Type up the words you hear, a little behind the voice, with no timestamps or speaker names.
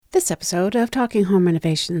This episode of Talking Home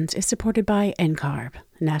Renovations is supported by NCARB,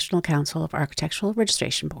 the National Council of Architectural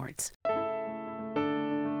Registration Boards.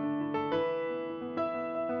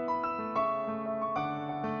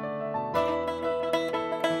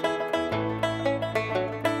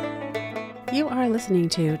 You are listening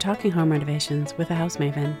to Talking Home Renovations with a House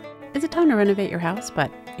Maven. Is it time to renovate your house,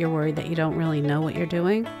 but you're worried that you don't really know what you're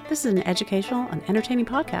doing? This is an educational and entertaining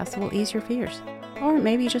podcast that will ease your fears. Or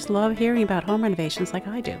maybe you just love hearing about home renovations like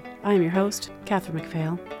I do. I am your host, Catherine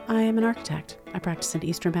McPhail. I am an architect. I practice in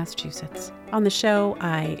Eastern Massachusetts. On the show,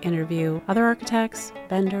 I interview other architects,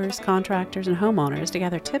 vendors, contractors, and homeowners to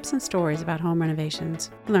gather tips and stories about home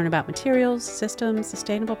renovations. We learn about materials, systems,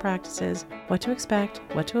 sustainable practices, what to expect,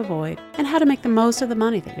 what to avoid, and how to make the most of the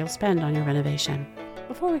money that you'll spend on your renovation.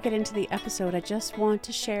 Before we get into the episode, I just want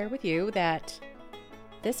to share with you that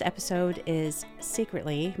this episode is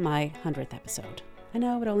secretly my 100th episode. I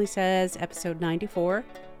know it only says episode 94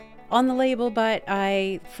 on the label, but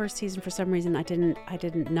first season, for some reason, I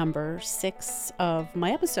didn't number 6 of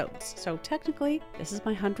my episodes. So technically, this is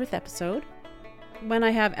my 100th episode. When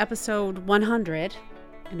I have episode 100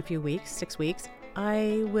 in a few weeks, 6 weeks,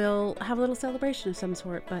 I will have a little celebration of some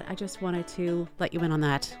sort, but I just wanted to let you in on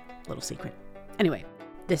that little secret. Anyway,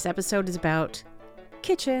 this episode is about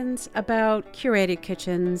kitchens, about curated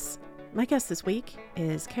kitchens. My guest this week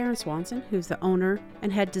is Karen Swanson, who's the owner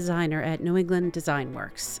and head designer at New England Design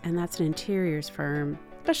Works, and that's an interiors firm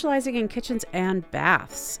specializing in kitchens and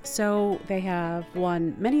baths. So they have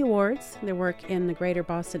won many awards. They work in the greater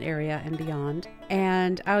Boston area and beyond,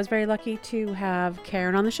 and I was very lucky to have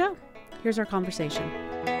Karen on the show. Here's our conversation.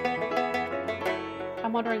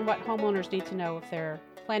 I'm wondering what homeowners need to know if they're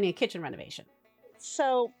planning a kitchen renovation.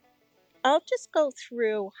 So I'll just go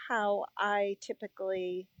through how I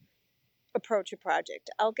typically approach a project.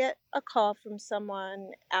 I'll get a call from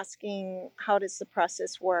someone asking how does the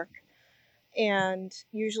process work, and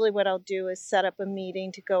usually what I'll do is set up a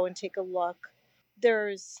meeting to go and take a look.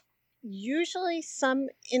 There's usually some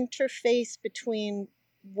interface between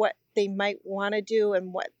what they might want to do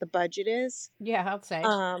and what the budget is. Yeah, I'd say.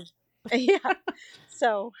 Yeah.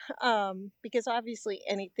 So because obviously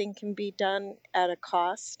anything can be done at a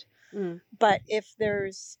cost, but if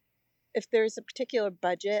there's a particular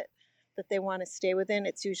budget that they want to stay within,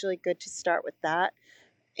 it's usually good to start with that.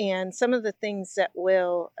 And some of the things that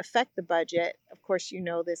will affect the budget, of course, you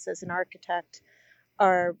know this as an architect,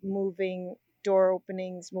 are moving door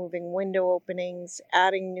openings, moving window openings,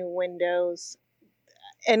 adding new windows,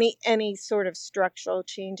 any sort of structural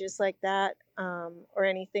changes like that, or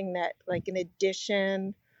anything that, like an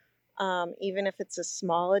addition, even if it's a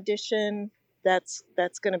small addition, that's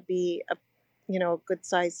going to be a good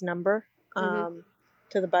size number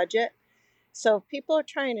to the budget. So if people are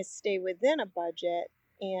trying to stay within a budget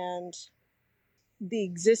and the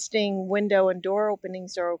existing window and door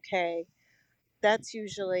openings are okay, that's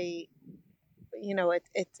usually,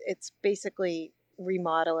 it's basically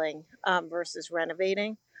remodeling versus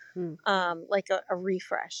renovating, like a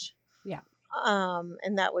refresh. Yeah.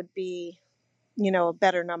 And that would be, a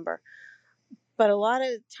better number. But a lot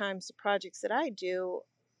of times the projects that I do,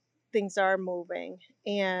 things are moving.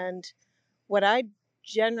 And what I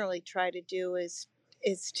generally try to do is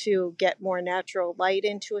to get more natural light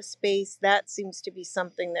into a space. That seems to be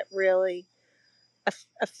something that really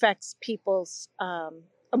affects people's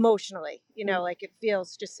emotionally. Like it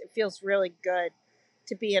feels really good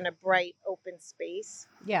to be in a bright open space.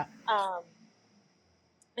 Yeah.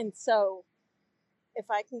 And so if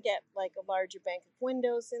I can get like a larger bank of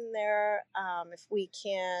windows in there, if we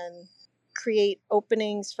can create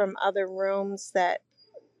openings from other rooms that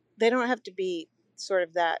they don't have to be sort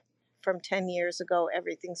of that from 10 years ago,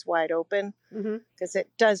 everything's wide open, because it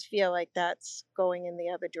does feel like that's going in the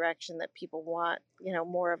other direction, that people want,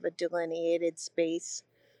 more of a delineated space,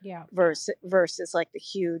 versus like the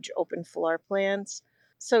huge open floor plans.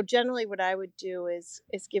 So generally what I would do is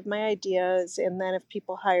give my ideas, and then if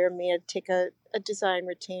people hire me, I'd take a design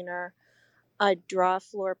retainer. I'd draw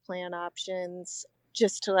floor plan options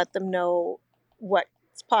just to let them know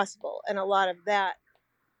what's possible. And a lot of that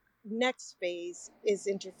next phase is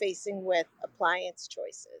interfacing with appliance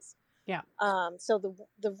choices. Yeah. So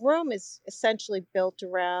the room is essentially built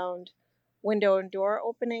around window and door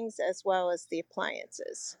openings as well as the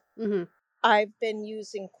appliances. I've been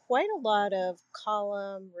using quite a lot of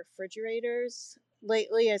column refrigerators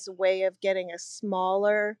lately as a way of getting a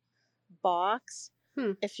smaller box.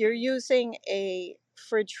 If you're using a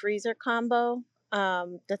fridge freezer combo,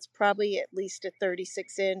 that's probably at least a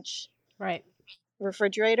 36-inch right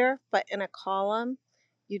refrigerator, but in a column,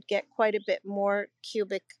 you'd get quite a bit more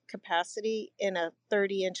cubic capacity in a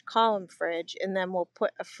 30-inch column fridge, and then we'll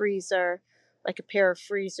put a freezer, like a pair of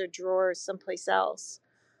freezer drawers someplace else.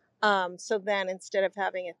 So then instead of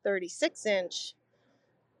having a 36-inch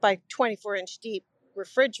by 24-inch deep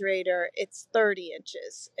refrigerator, it's 30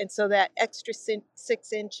 inches. And so that extra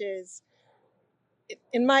 6 inches,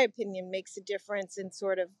 in my opinion, makes a difference in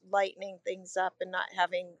sort of lightening things up and not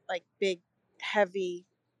having like big, heavy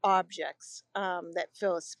objects that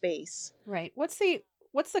fill a space. Right. What's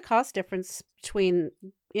the cost difference between,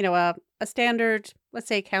 a standard, let's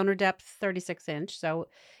say counter depth 36-inch, so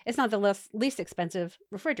it's not the least expensive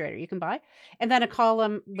refrigerator you can buy, and then a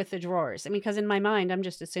column with the drawers? I mean, because in my mind, I'm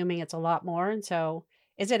just assuming it's a lot more, and so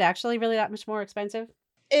is it actually really that much more expensive?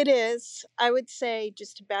 It is. I would say,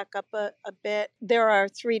 just to back up a bit, there are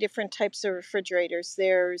 3 different types of refrigerators.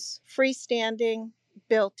 There's freestanding,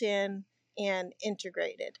 built-in, and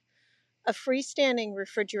integrated. A freestanding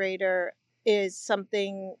refrigerator is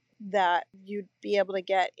something that you'd be able to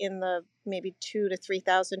get in the maybe $2,000 to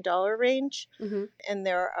 $3,000 range. Mm-hmm. And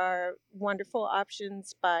there are wonderful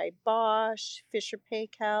options by Bosch, Fisher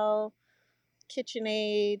Paykel,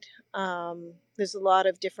 KitchenAid. There's a lot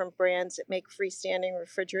of different brands that make freestanding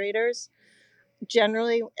refrigerators.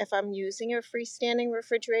 Generally, if I'm using a freestanding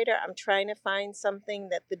refrigerator, I'm trying to find something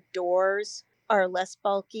that the doors are less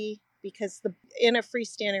bulky, because in a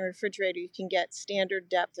freestanding refrigerator, you can get standard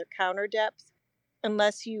depth or counter depth,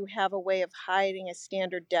 unless you have a way of hiding a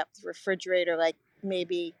standard depth refrigerator, like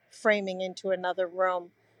maybe framing into another room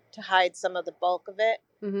to hide some of the bulk of it.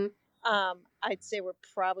 Mm-hmm. I'd say we're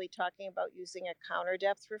probably talking about using a counter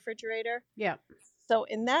depth refrigerator. Yeah. So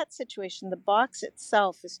in that situation, the box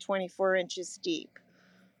itself is 24 inches deep,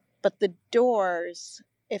 but the doors,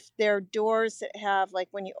 if they're doors that have, like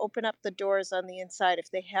when you open up the doors on the inside,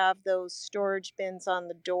 if they have those storage bins on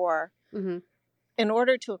the door, Mm-hmm. in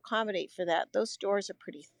order to accommodate for that, those doors are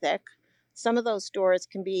pretty thick. Some of those doors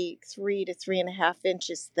can be 3 to 3.5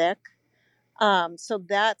 inches thick. So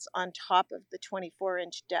that's on top of the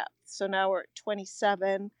 24-inch depth. So now we're at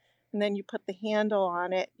 27, and then you put the handle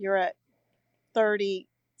on it, you're at 30,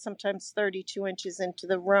 sometimes 32 inches into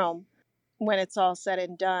the room when it's all said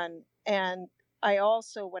and done. And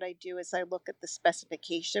what I do is I look at the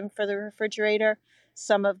specification for the refrigerator.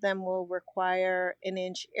 Some of them will require an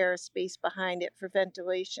inch airspace behind it for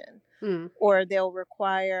ventilation, or they'll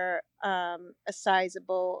require a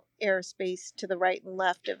sizable airspace to the right and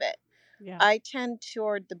left of it. Yeah. I tend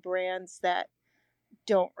toward the brands that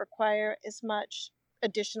don't require as much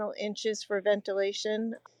additional inches for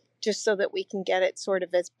ventilation, just so that we can get it sort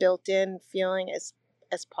of as built-in feeling as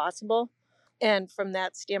possible. And from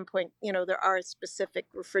that standpoint, there are specific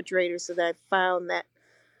refrigerators that I've found that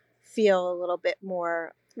feel a little bit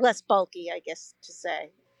less bulky, I guess to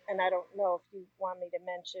say. And I don't know if you want me to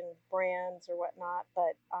mention brands or whatnot,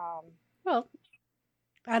 but Well,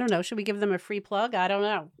 I don't know. Should we give them a free plug? I don't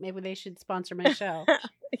know. Maybe they should sponsor my show.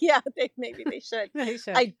 Yeah, maybe they should. They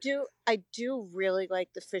should. I do really like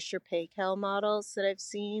the Fisher Paykel models that I've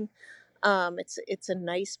seen. It's a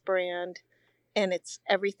nice brand, and it's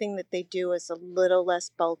everything that they do is a little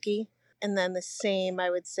less bulky. And then the same,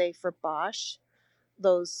 I would say, for Bosch.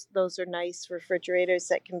 Those are nice refrigerators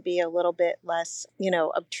that can be a little bit less,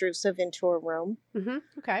 obtrusive into a room. Mm-hmm.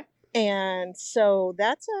 Okay. And so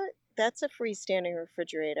that's a freestanding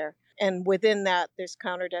refrigerator. And within that, there's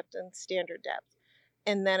counter depth and standard depth.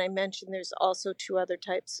 And then I mentioned there's also 2 other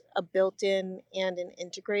types, a built-in and an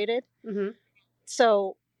integrated. Mm-hmm.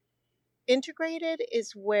 So integrated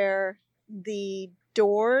is where the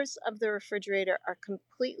doors of the refrigerator are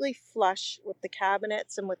completely flush with the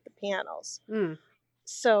cabinets and with the panels.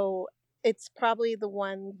 So it's probably the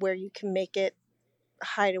one where you can make it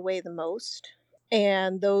hide away the most.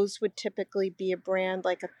 And those would typically be a brand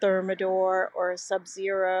like a Thermador or a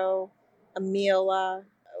Sub-Zero, a Miele, a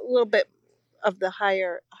little bit of the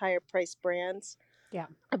higher price brands. Yeah.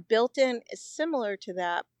 A built-in is similar to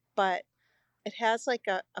that, but it has like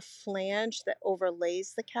a flange that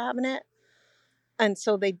overlays the cabinet. And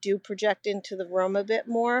so they do project into the room a bit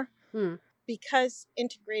more. Because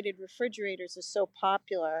integrated refrigerators are so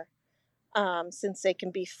popular, since they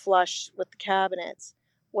can be flush with the cabinets,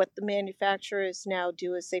 what the manufacturers now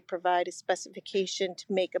do is they provide a specification to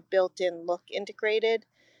make a built-in look integrated.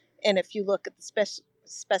 And if you look at the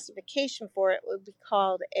specification for it, it would be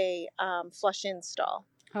called a flush install.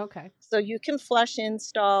 Okay. So you can flush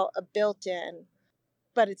install a built-in,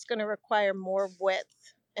 but it's going to require more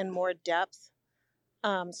width and more depth.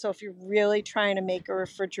 So if you're really trying to make a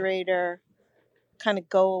refrigerator kind of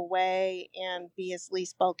go away and be as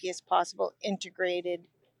least bulky as possible, integrated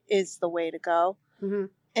is the way to go. Mm-hmm.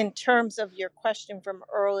 in terms of your question from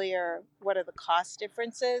earlier, what are the cost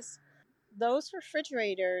differences? Those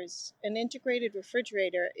refrigerators, an integrated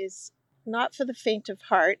refrigerator is not for the faint of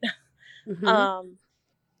heart. Um,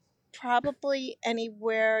 probably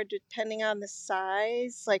anywhere, depending on the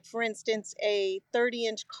size. Like, for instance, a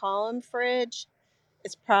 30-inch column fridge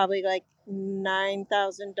is probably like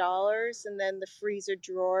 $9,000, and then the freezer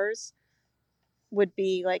drawers would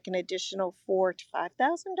be like an additional $4,000 to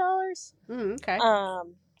 $5,000. Okay.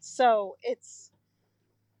 So it's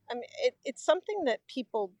something that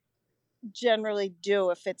people generally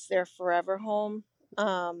do if it's their forever home.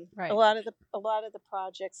 Right. A lot of the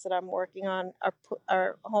projects that I'm working on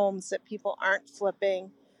are homes that people aren't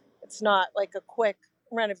flipping. It's not like a quick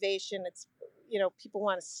renovation. It's, people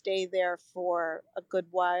want to stay there for a good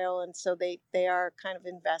while, and so they are kind of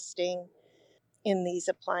investing in these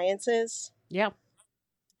appliances. Yeah.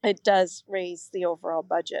 It does raise the overall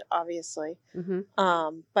budget, obviously.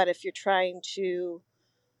 But if you're trying to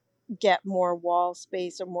get more wall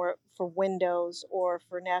space or more for windows or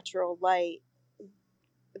for natural light,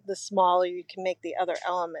 the smaller you can make the other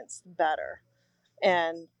elements, the better.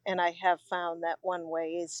 And I have found that one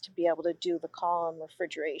way is to be able to do the column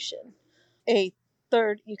refrigeration. A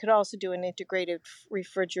third, you could also do an integrated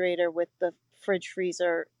refrigerator with the fridge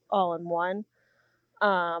freezer all in one.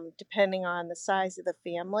 Depending on the size of the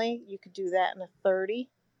family, you could do that in a 30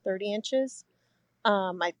 inches.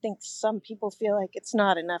 I think some people feel like it's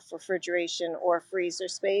not enough refrigeration or freezer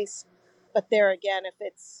space. But there again, if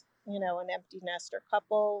it's, an empty nester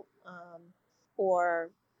couple, or,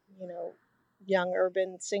 you know, young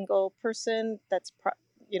urban single person,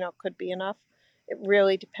 could be enough. It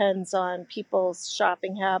really depends on people's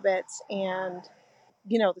shopping habits and,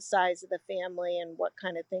 the size of the family and what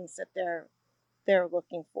kind of things that they're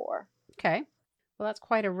looking for. Okay. Well, that's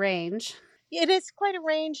quite a range. It is quite a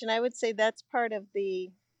range, and I would say that's part of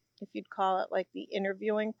if you'd call it like the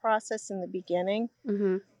interviewing process in the beginning.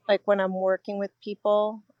 Like when I'm working with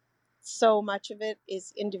people, so much of it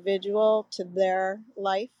is individual to their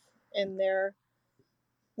life and their,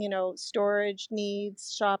 storage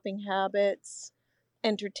needs, shopping habits,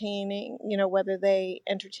 entertaining, whether they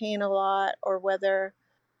entertain a lot or whether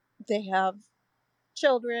they have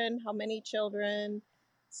children, how many children.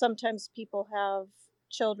 Sometimes people have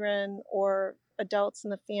children or adults in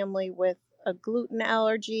the family with a gluten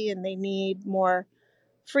allergy and they need more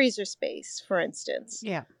freezer space, for instance.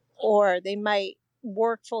 Yeah. Or they might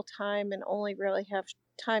work full time and only really have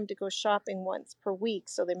time to go shopping once per week,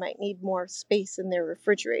 so they might need more space in their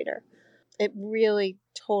refrigerator. It really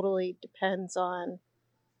totally depends on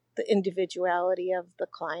the individuality of the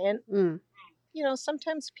client.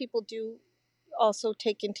 Sometimes people do also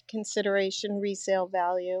take into consideration resale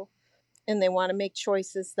value, and they want to make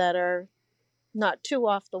choices that are not too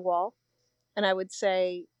off the wall. And I would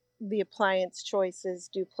say the appliance choices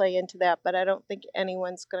do play into that, but I don't think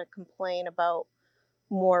anyone's going to complain about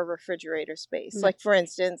more refrigerator space. No. Like, for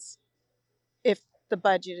instance, if the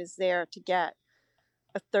budget is there to get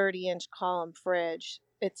a 30-inch column fridge,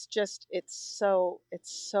 it's so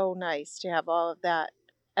nice to have all of that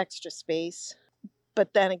extra space.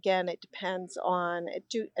 But then again, it depends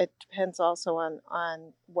also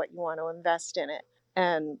on what you want to invest in it.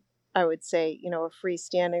 And I would say, a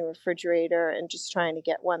freestanding refrigerator and just trying to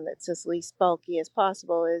get one that's as least bulky as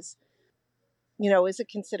possible is a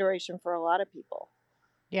consideration for a lot of people.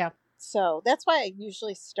 Yeah. So that's why I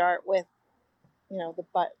usually start with,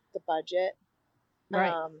 the budget.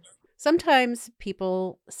 Right. Sometimes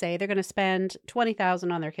people say they're going to spend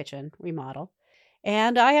 $20,000 on their kitchen remodel.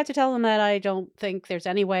 And I have to tell them that I don't think there's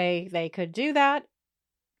any way they could do that.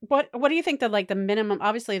 What do you think the minimum?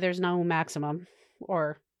 Obviously, there's no maximum,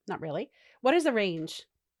 or not really. What is the range,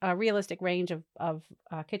 a realistic range of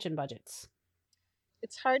kitchen budgets?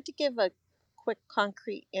 It's hard to give a quick,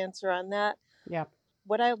 concrete answer on that. Yeah.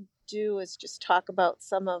 What I'll do is just talk about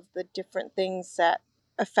some of the different things that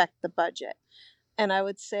affect the budget. And I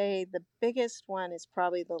would say the biggest one is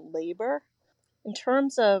probably the labor. In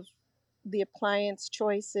terms of the appliance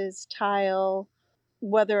choices, tile,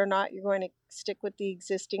 whether or not you're going to stick with the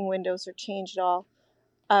existing windows or change it all,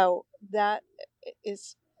 that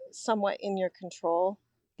is somewhat in your control.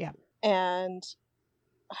 Yeah. And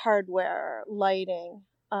hardware, lighting,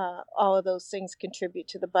 all of those things contribute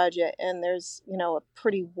to the budget. And there's, a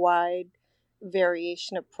pretty wide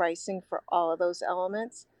variation of pricing for all of those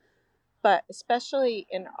elements. But especially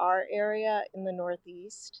in our area in the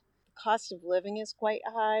Northeast, the cost of living is quite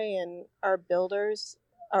high, and our builders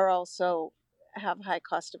are also have high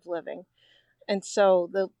cost of living. And so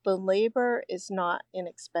the labor is not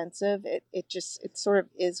inexpensive. It sort of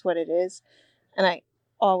is what it is. And I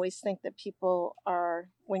always think that people are,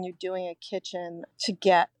 when you're doing a kitchen, to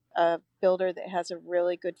get a builder that has a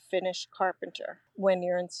really good finished carpenter. When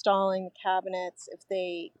you're installing the cabinets, if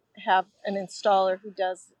they have an installer who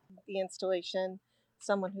does the installation,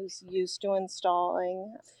 someone who's used to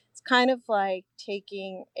installing. It's kind of like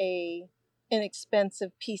taking a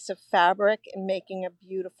inexpensive piece of fabric and making a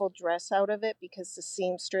beautiful dress out of it because the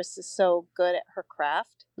seamstress is so good at her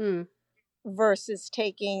craft. Versus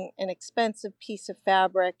taking an expensive piece of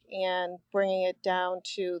fabric and bringing it down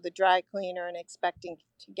to the dry cleaner and expecting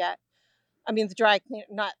to get, I mean, the dry cleaner,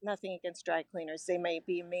 nothing against dry cleaners. They may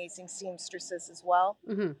be amazing seamstresses as well.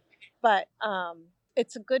 But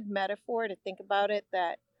it's a good metaphor to think about it,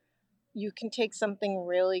 that you can take something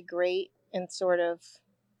really great and sort of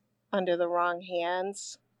under the wrong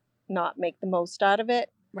hands, not make the most out of it.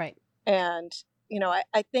 Right. And,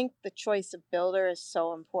 I think the choice of builder is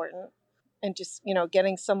so important. And just,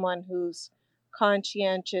 getting someone who's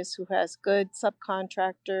conscientious, who has good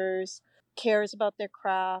subcontractors, cares about their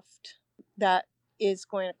craft, that is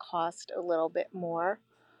going to cost a little bit more.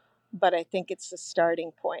 But I think it's the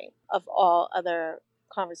starting point of all other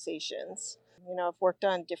conversations. I've worked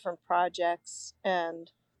on different projects,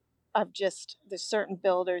 and there's certain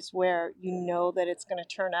builders where that it's going to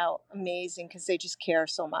turn out amazing because they just care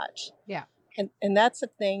so much. Yeah. And that's the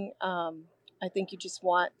thing. I think you just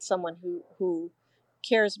want someone who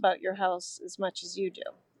cares about your house as much as you do.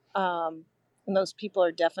 And those people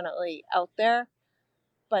are definitely out there,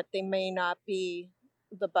 but they may not be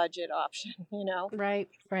the budget option, Right.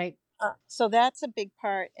 So that's a big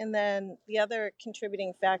part. And then the other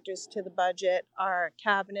contributing factors to the budget are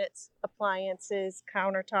cabinets, appliances,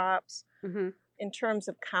 countertops. In terms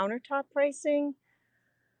of countertop pricing,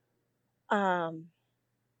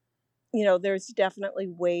 there's definitely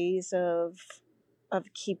ways of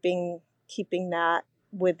keeping that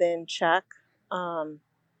within check. And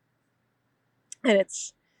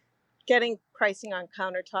it's getting pricing on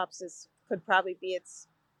countertops could probably be its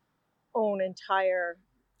own entire.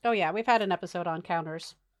 Oh yeah, we've had an episode on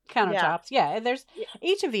countertops. Yeah, and there's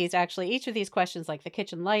each of these questions, like the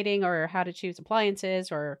kitchen lighting or how to choose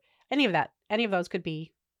appliances or any of those could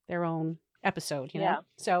be their own episode, know?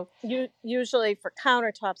 So usually for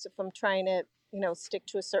countertops, if I'm trying to, stick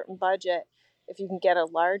to a certain budget, if you can get a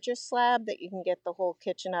larger slab, that you can get the whole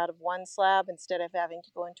kitchen out of one slab instead of having to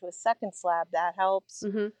go into a second slab, that helps.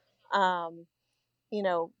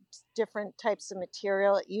 Different types of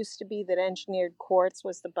material. It used to be that engineered quartz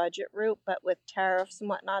was the budget route, but with tariffs and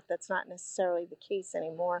whatnot, that's not necessarily the case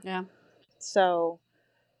anymore. Yeah. So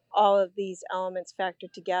all of these elements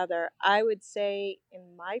factored together, I would say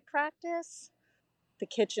in my practice, the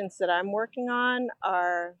kitchens that I'm working on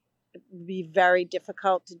be very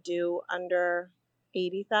difficult to do under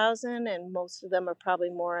 80,000, and most of them are probably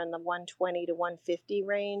more in the 120 to 150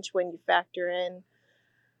 range when you factor in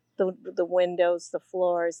the windows, the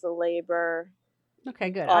floors, the labor.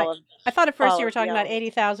 Okay, good. I thought at first you were talking about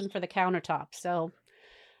 80,000 for the countertop, so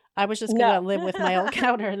I was just going to live with my old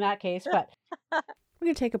counter in that case. But we're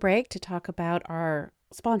going to take a break to talk about our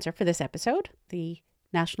sponsor for this episode, the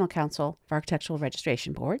National Council for Architectural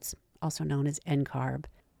Registration Boards, also known as NCARB.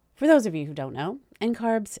 For those of you who don't know,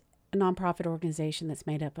 NCARB's a nonprofit organization that's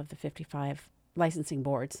made up of the 55 licensing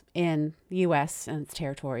boards in the U.S. and its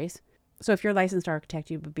territories. So if you're a licensed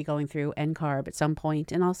architect, you would be going through NCARB at some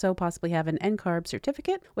point and also possibly have an NCARB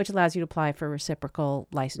certificate, which allows you to apply for reciprocal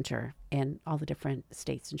licensure in all the different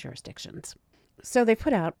states and jurisdictions. So they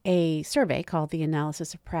put out a survey called the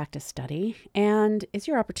Analysis of Practice Study, and it's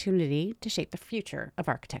your opportunity to shape the future of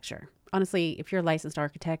architecture. Honestly, if you're a licensed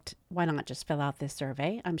architect, why not just fill out this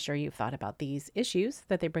survey? I'm sure you've thought about these issues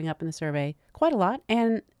that they bring up in the survey quite a lot,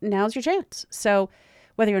 and now's your chance. So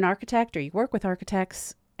whether you're an architect or you work with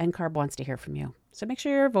architects, NCARB wants to hear from you. So make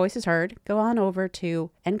sure your voice is heard. Go on over to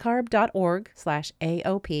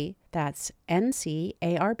ncarb.org/AOP. That's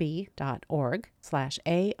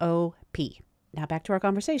ncarb.org/AOP. Now back to our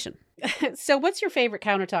conversation. So what's your favorite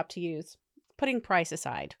countertop to use? Putting price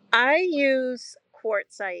aside. I use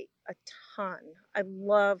quartzite a ton. I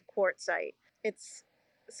love quartzite. It's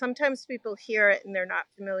sometimes people hear it and they're not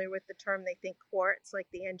familiar with the term. They think quartz, like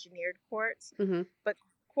the engineered quartz. But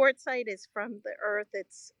quartzite is from the earth.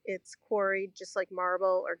 It's quarried just like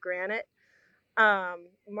marble or granite.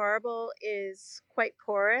 Marble is quite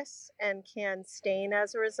porous and can stain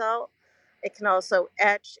as a result. It can also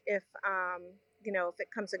etch if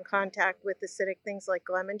it comes in contact with acidic things like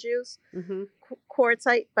lemon juice.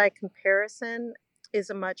 Quartzite, by comparison, is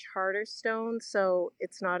a much harder stone, so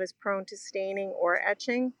it's not as prone to staining or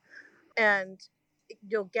etching. And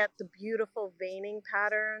you'll get the beautiful veining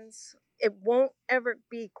patterns. It won't ever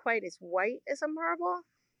be quite as white as a marble.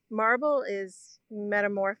 Marble is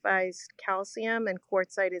metamorphized calcium, and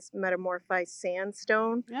quartzite is metamorphized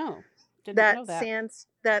sandstone. Oh, didn't know that.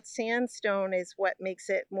 That sandstone is what makes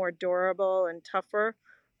it more durable and tougher,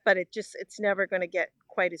 but it's never going to get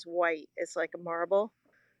quite as white as like a marble.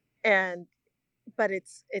 And but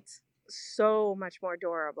it's so much more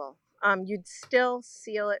durable. You'd still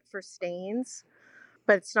seal it for stains,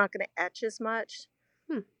 but it's not going to etch as much.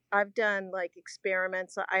 I've done like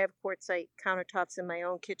experiments. I have quartzite countertops in my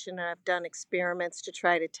own kitchen, and I've done experiments to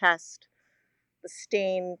try to test the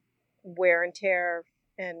stain wear and tear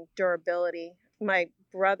and durability. My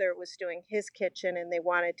brother was doing his kitchen, and they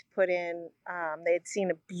wanted to put in, they had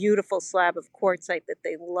seen a beautiful slab of quartzite that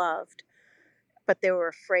they loved, but they were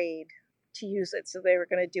afraid to use it, so they were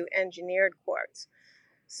going to do engineered quartz.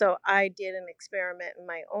 So I did an experiment in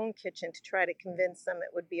my own kitchen to try to convince them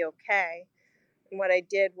it would be okay. And what I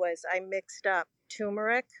did was I mixed up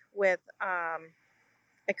turmeric with, I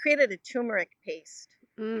created a turmeric paste,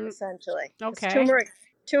 essentially. Okay.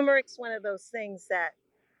 Turmeric's one of those things that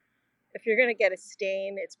if you're going to get a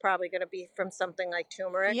stain, it's probably going to be from something like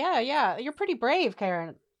turmeric. Yeah. You're pretty brave,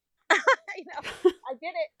 Karen. I know.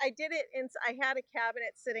 I did it. I had a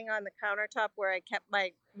cabinet sitting on the countertop where I kept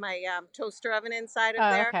my toaster oven inside of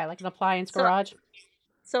there. Okay, like an appliance garage.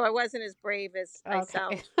 So I wasn't as brave as I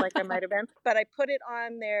sound like I might have been. But I put it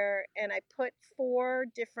on there, and I put 4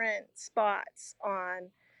 different spots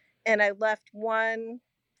on, and I left one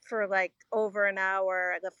for like over an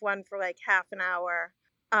hour. I left one for like half an hour.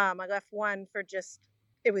 I left one for just,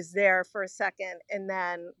 it was there for a second, and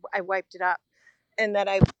then I wiped it up. And then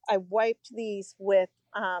I wiped these with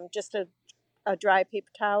just a dry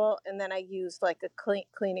paper towel, and then I used like a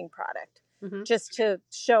cleaning product just to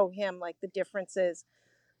show him like the differences.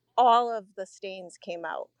 All of the stains came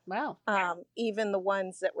out. Wow. Even the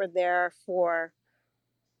ones that were there for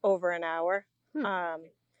over an hour.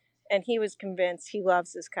 And he was convinced. He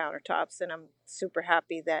loves his countertops, and I'm super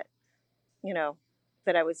happy that,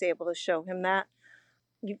 that I was able to show him that.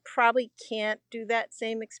 You probably can't do that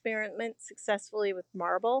same experiment successfully with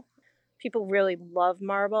marble. People really love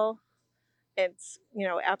marble. It's,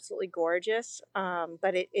 absolutely gorgeous.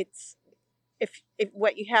 But it's, if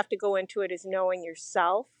what you have to go into it is knowing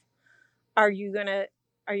yourself. Are you gonna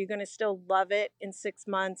still love it in 6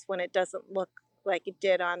 months when it doesn't look like it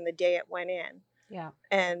did on the day it went in? Yeah.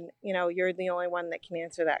 And you're the only one that can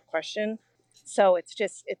answer that question. So it's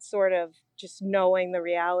sort of just knowing the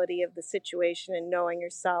reality of the situation and knowing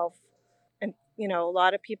yourself. And a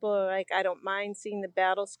lot of people are like, I don't mind seeing the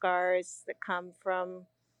battle scars that come from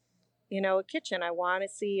a kitchen. I want to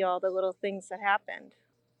see all the little things that happened.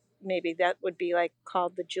 Maybe that would be like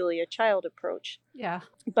called the Julia Child approach. Yeah.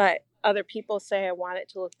 But other people say, I want it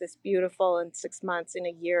to look this beautiful in 6 months, in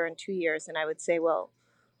a year, in 2 years. And I would say, well,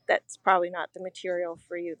 that's probably not the material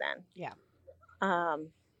for you then. Yeah.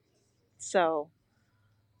 So,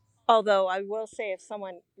 although I will say, if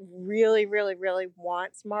someone really, really, really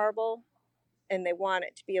wants marble and they want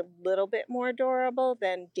it to be a little bit more durable,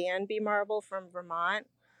 then Danby marble from Vermont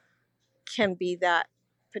can be that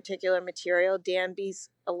particular material. Danby's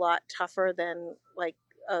a lot tougher than like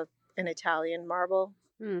an Italian marble.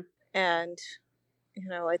 And,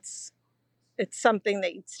 it's something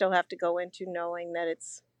that you'd still have to go into knowing that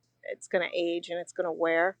it's going to age and it's going to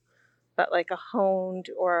wear. But like a honed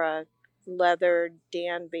or a leathered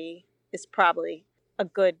Danby is probably a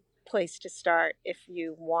good place to start if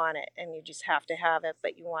you want it and you just have to have it,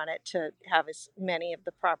 but you want it to have as many of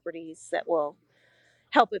the properties that will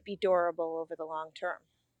help it be durable over the long term.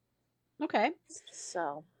 Okay.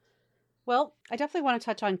 So, well, I definitely want to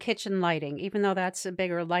touch on kitchen lighting, even though that's a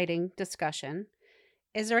bigger lighting discussion.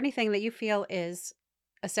 Is there anything that you feel is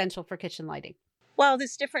essential for kitchen lighting? Well,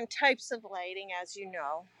 there's different types of lighting, as you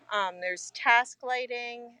know. There's task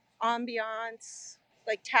lighting, ambiance.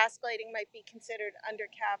 Like task lighting might be considered under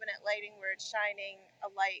cabinet lighting, where it's shining a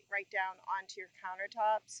light right down onto your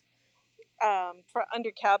countertops. For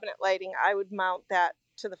under cabinet lighting, I would mount that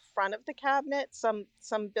to the front of the cabinet.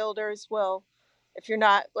 Some builders will, if you're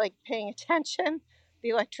not like paying attention, the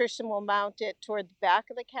electrician will mount it toward the back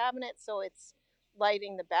of the cabinet, so it's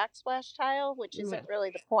lighting the backsplash tile, which isn't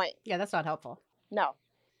really the point. Yeah, that's not helpful. No.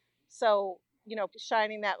 So,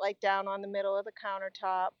 shining that light down on the middle of the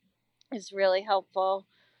countertop is really helpful.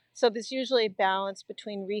 So there's usually a balance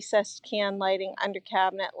between recessed can lighting, under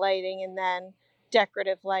cabinet lighting, and then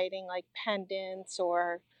decorative lighting like pendants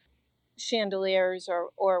or chandeliers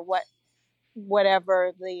or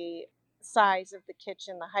whatever the size of the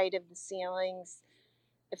kitchen, the height of the ceilings.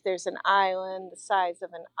 if there's an island, the size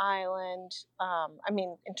of an island.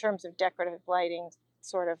 In terms of decorative lighting,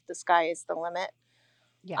 sort of the sky is the limit.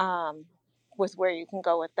 Yeah. With where you can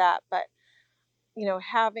go with that. But,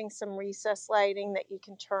 having some recessed lighting that you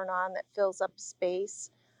can turn on that fills up space.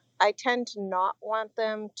 I tend to not want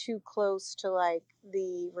them too close to like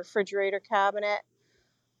the refrigerator cabinet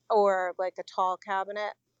or like a tall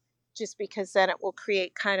cabinet, just because then it will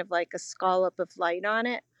create kind of like a scallop of light on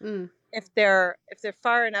it. If they're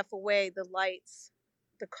far enough away,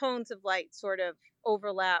 the cones of light sort of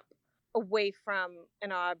overlap away from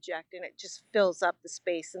an object, and it just fills up the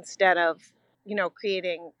space instead of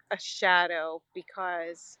creating a shadow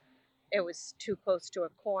because it was too close to a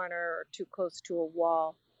corner or too close to a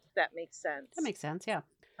wall. If that makes sense. That makes sense. Yeah.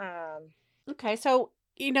 Um, Okay. So,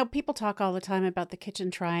 people talk all the time about the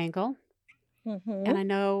kitchen triangle. And I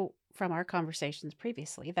know from our conversations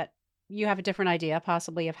previously that you have a different idea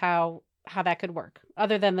possibly of how that could work,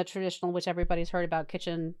 other than the traditional, which everybody's heard about,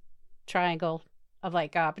 kitchen triangle of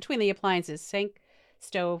like between the appliances, sink,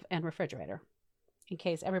 stove, and refrigerator. In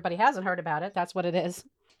case everybody hasn't heard about it, that's what it is.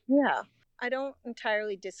 Yeah. I don't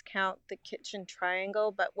entirely discount the kitchen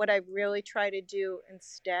triangle, but what I really try to do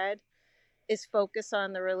instead is focus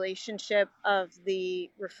on the relationship of the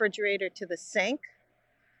refrigerator to the sink,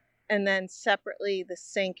 and then separately the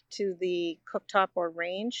sink to the cooktop or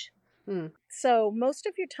range. So most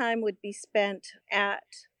of your time would be spent at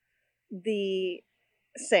the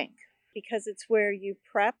sink because it's where you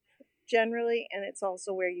prep generally, and it's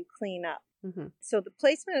also where you clean up. So the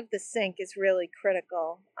placement of the sink is really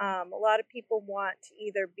critical. A lot of people want to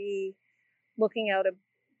either be looking out a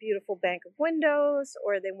beautiful bank of windows,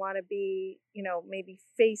 or they want to be, maybe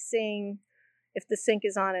facing, if the sink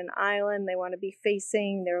is on an island, they want to be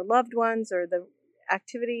facing their loved ones or the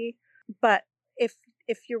activity. But if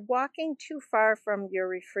you're walking too far from your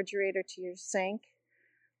refrigerator to your sink,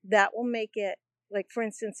 that will make it, like, for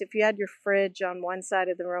instance, if you had your fridge on one side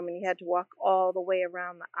of the room and you had to walk all the way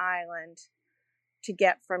around the island to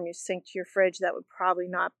get from your sink to your fridge, that would probably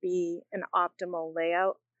not be an optimal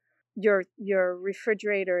layout. Your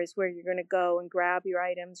refrigerator is where you're going to go and grab your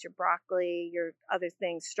items, your broccoli, your other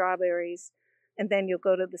things, strawberries, and then you'll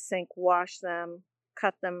go to the sink, wash them,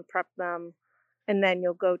 cut them, prep them, and then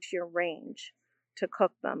you'll go to your range to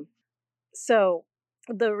cook them. So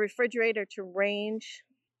the refrigerator to range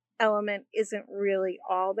element isn't really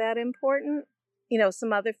all that important.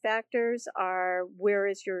 Some other factors are, where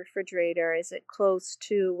is your refrigerator? Is it close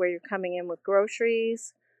to where you're coming in with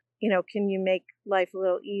groceries? Can you make life a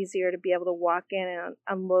little easier to be able to walk in and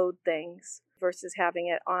unload things versus having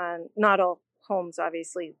it on? Not all homes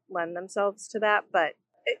obviously lend themselves to that, but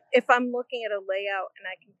if I'm looking at a layout and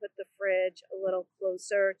I can put the fridge a little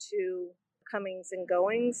closer to comings and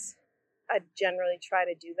goings, I generally try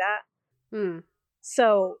to do that.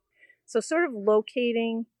 So sort of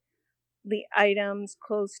locating the items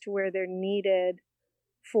close to where they're needed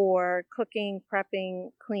for cooking, prepping,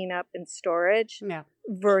 cleanup, and storage,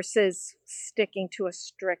 versus sticking to a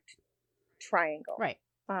strict triangle. Right.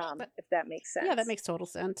 If that makes sense. Yeah, that makes total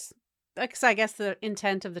sense. Because I guess the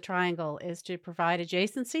intent of the triangle is to provide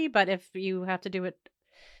adjacency, but if you have to do it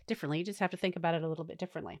differently, you just have to think about it a little bit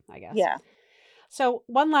differently, I guess. Yeah. So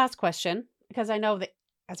one last question, because I know that,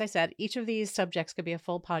 as I said, each of these subjects could be a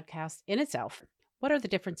full podcast in itself. What are the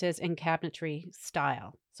differences in cabinetry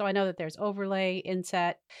style? So I know that there's overlay,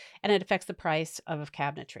 inset, and it affects the price of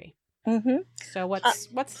cabinetry. So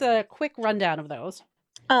what's the quick rundown of those?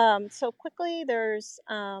 So quickly, there's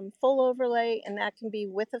full overlay, and that can be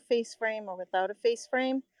with a face frame or without a face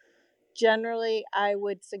frame. Generally, I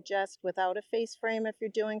would suggest without a face frame if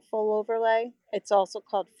you're doing full overlay. It's also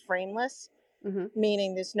called frameless,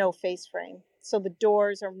 meaning there's no face frame. So the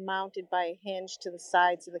doors are mounted by a hinge to the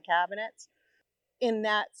sides of the cabinets. In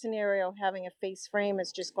that scenario, having a face frame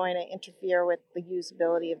is just going to interfere with the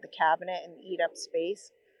usability of the cabinet and eat up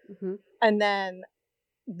space. And then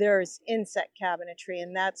there's inset cabinetry,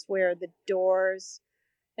 and that's where the doors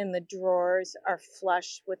and the drawers are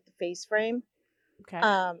flush with the face frame.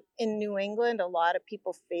 In New England, a lot of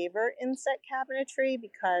people favor inset cabinetry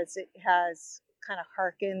because it has kind of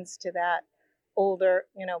harkens to that older,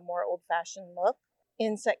 more old-fashioned look.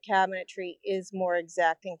 Inset cabinetry is more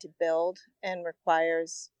exacting to build and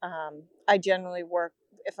requires, I generally work,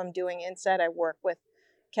 if I'm doing inset, I work with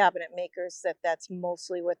cabinet makers that's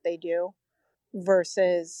mostly what they do,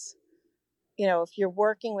 versus, if you're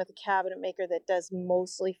working with a cabinet maker that does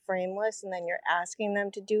mostly frameless and then you're asking them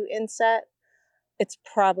to do inset, it's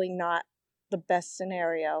probably not the best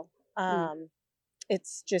scenario.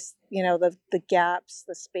 It's just, the gaps,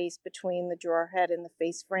 the space between the drawer head and the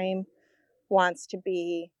face frame wants to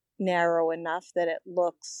be narrow enough that it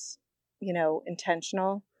looks,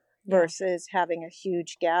 intentional versus having a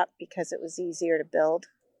huge gap because it was easier to build.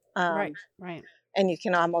 Right. And you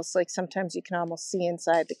can almost, sometimes you can almost see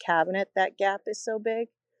inside the cabinet, that gap is so big.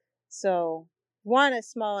 So want a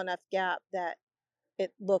small enough gap that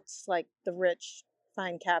it looks like the rich,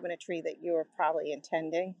 fine cabinetry that you were probably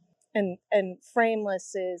intending. And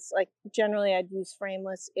frameless is generally I'd use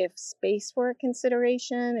frameless if space were a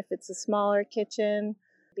consideration, if it's a smaller kitchen,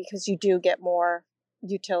 because you do get more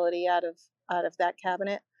utility out of that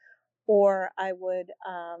cabinet. Or I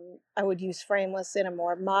would use frameless in a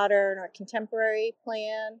more modern or contemporary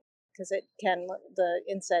plan, because the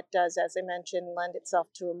inset does, as I mentioned, lend itself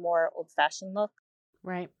to a more old-fashioned look.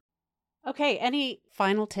 Right. Okay. Any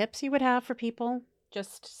final tips you would have for people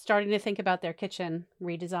just starting to think about their kitchen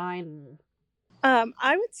redesign?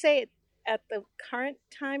 I would say at the current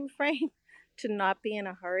time frame to not be in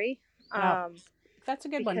a hurry. That's a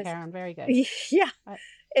good one, Karen. Very good. Yeah.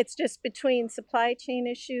 It's just between supply chain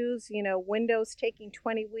issues, windows taking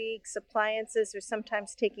 20 weeks, appliances are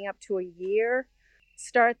sometimes taking up to a year.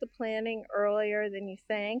 Start the planning earlier than you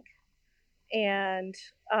think, and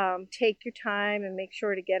take your time and make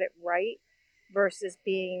sure to get it right versus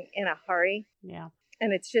being in a hurry. Yeah.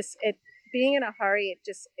 And it's just, being in a hurry,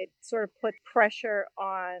 it sort of put pressure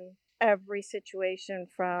on every situation,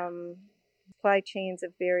 from supply chains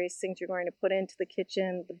of various things you're going to put into the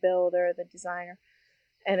kitchen, the builder, the designer.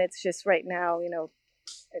 And it's just right now,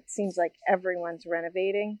 it seems like everyone's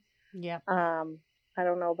renovating. Yeah. I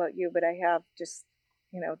don't know about you, but I have just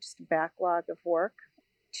a backlog of work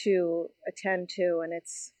to attend to, and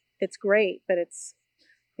it's great, but it's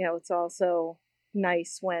also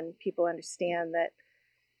nice when people understand that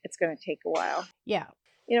it's going to take a while. Yeah.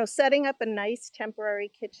 Setting up a nice temporary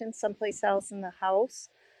kitchen someplace else in the house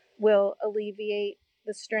will alleviate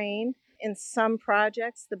the strain. In some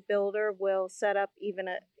projects, the builder will set up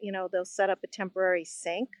they'll set up a temporary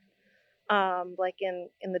sink, like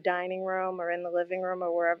in the dining room or in the living room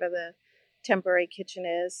or wherever the temporary kitchen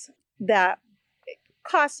is. That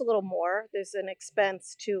costs a little more. There's an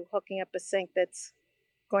expense to hooking up a sink that's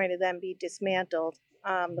going to then be dismantled,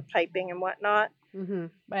 the piping and whatnot. Mm-hmm.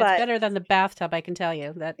 But it's better than the bathtub, I can tell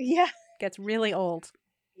you. That gets really old.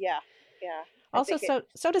 Yeah. Also, so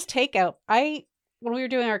does takeout. When we were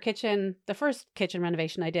doing our kitchen, the first kitchen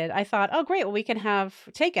renovation I did, I thought, oh, great, well, we can have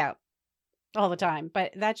takeout all the time.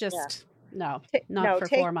 But that just, not for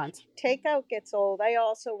 4 months. Takeout gets old. I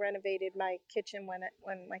also renovated my kitchen when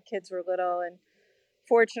my kids were little. And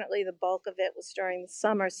fortunately, the bulk of it was during the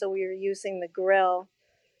summer. So we were using the grill.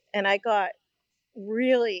 And I got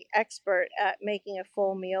really expert at making a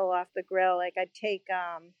full meal off the grill. I'd take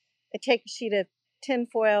a sheet of tin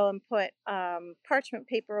foil and put parchment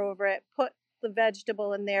paper over it, put the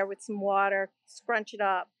vegetable in there with some water, scrunch it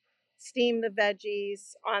up, steam the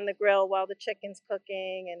veggies on the grill while the chicken's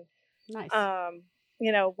cooking. And nice.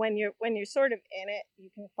 When you're sort of in it,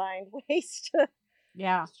 you can find ways to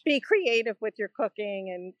be creative with your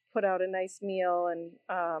cooking and put out a nice meal. And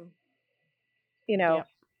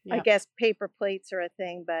I guess paper plates are a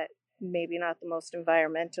thing, but maybe not the most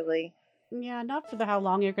environmentally. Yeah, not for how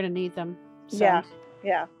long you're going to need them. So.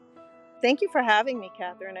 Yeah. Thank you for having me,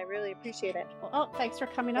 Catherine. I really appreciate it. Well, thanks for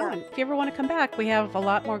coming on. If you ever want to come back, we have a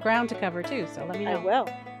lot more ground to cover too, so let me know. I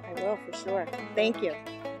will for sure. Thank you.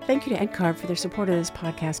 Thank you to NCARB for their support of this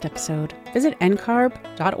podcast episode. Visit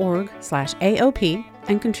ncarb.org/AOP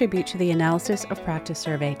and contribute to the Analysis of Practice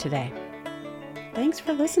survey today. Thanks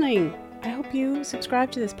for listening. I hope you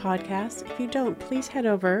subscribe to this podcast. If you don't, please head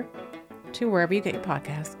over to wherever you get your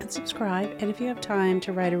podcasts and subscribe. And if you have time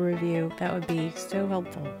to write a review, that would be so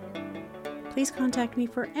helpful. Please contact me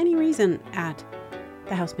for any reason at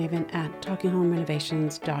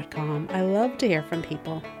thehousemavin@talkinghomerenovations.com. I love to hear from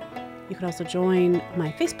people. You can also join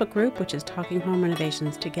my Facebook group, which is Talking Home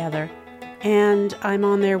Renovations Together. And I'm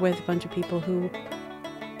on there with a bunch of people who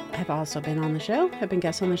have also been on the show, have been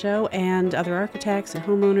guests on the show, and other architects and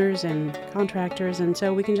homeowners and contractors. And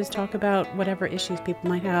so we can just talk about whatever issues people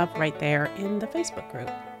might have right there in the Facebook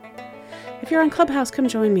group. If you're on Clubhouse, come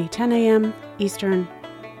join me, 10 a.m. Eastern,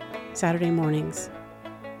 Saturday mornings.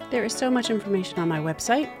 There is so much information on my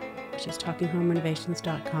website, which is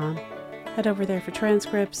talkinghomerenovations.com. Head over there for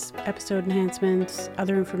transcripts, episode enhancements,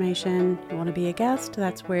 other information. You want to be a guest?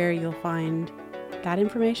 That's where you'll find that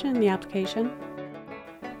information in the application.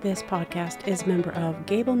 This podcast is a member of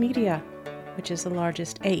Gable Media, which is the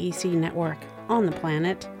largest AEC network on the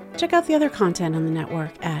planet. Check out the other content on the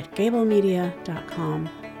network at gablemedia.com.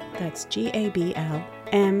 That's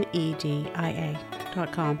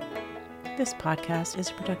GABLMEDIA.com. This podcast is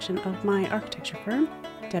a production of my architecture firm,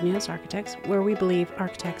 Demnios Architects, where we believe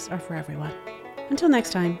architects are for everyone. Until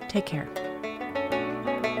next time, take care.